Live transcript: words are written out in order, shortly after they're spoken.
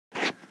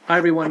Hi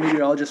everyone,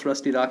 meteorologist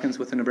Rusty Dawkins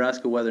with the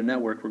Nebraska Weather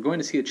Network. We're going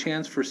to see a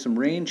chance for some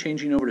rain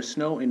changing over to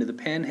snow into the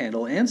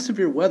Panhandle and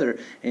severe weather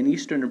in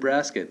eastern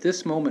Nebraska. At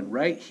this moment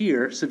right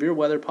here, severe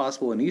weather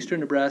possible in eastern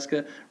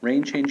Nebraska,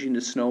 rain changing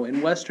to snow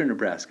in western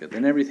Nebraska.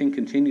 Then everything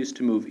continues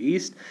to move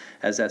east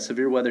as that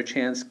severe weather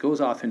chance goes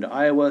off into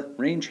Iowa.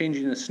 Rain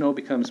changing to snow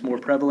becomes more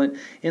prevalent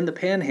in the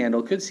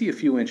Panhandle. Could see a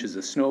few inches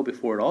of snow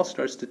before it all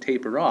starts to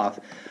taper off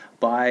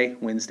by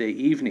Wednesday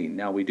evening.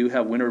 Now, we do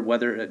have winter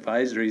weather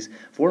advisories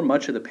for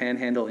much of the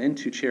Panhandle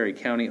into Cherry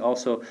County,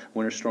 also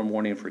winter storm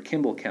warning for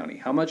Kimball County.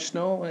 How much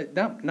snow?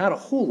 Not a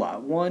whole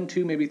lot. 1,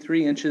 2, maybe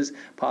 3 inches,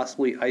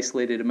 possibly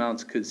isolated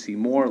amounts. Could see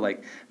more,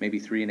 like maybe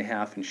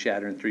 3.5 in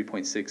Shatter and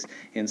 3.6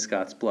 in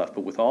Scotts Bluff.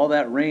 But with all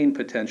that rain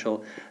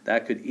potential,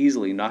 that could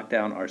easily knock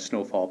down our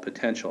snowfall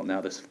potential.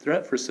 Now, this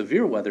threat for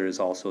severe weather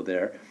is also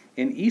there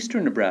in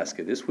eastern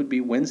Nebraska. This would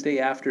be Wednesday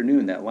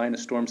afternoon, that line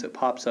of storms that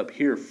pops up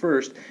here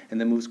first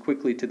and then moves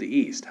quickly to the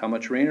east. How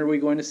much rain are we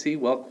going to see?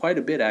 Well, quite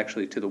a bit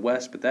actually to the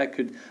west, but that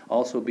could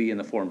also be in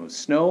the form of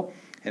snow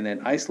and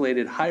then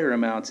isolated higher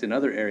amounts in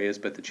other areas,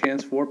 but the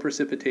chance for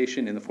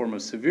precipitation in the form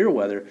of severe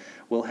weather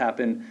will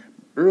happen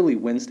early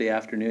Wednesday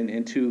afternoon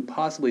into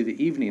possibly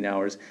the evening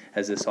hours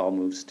as this all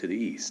moves to the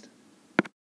east.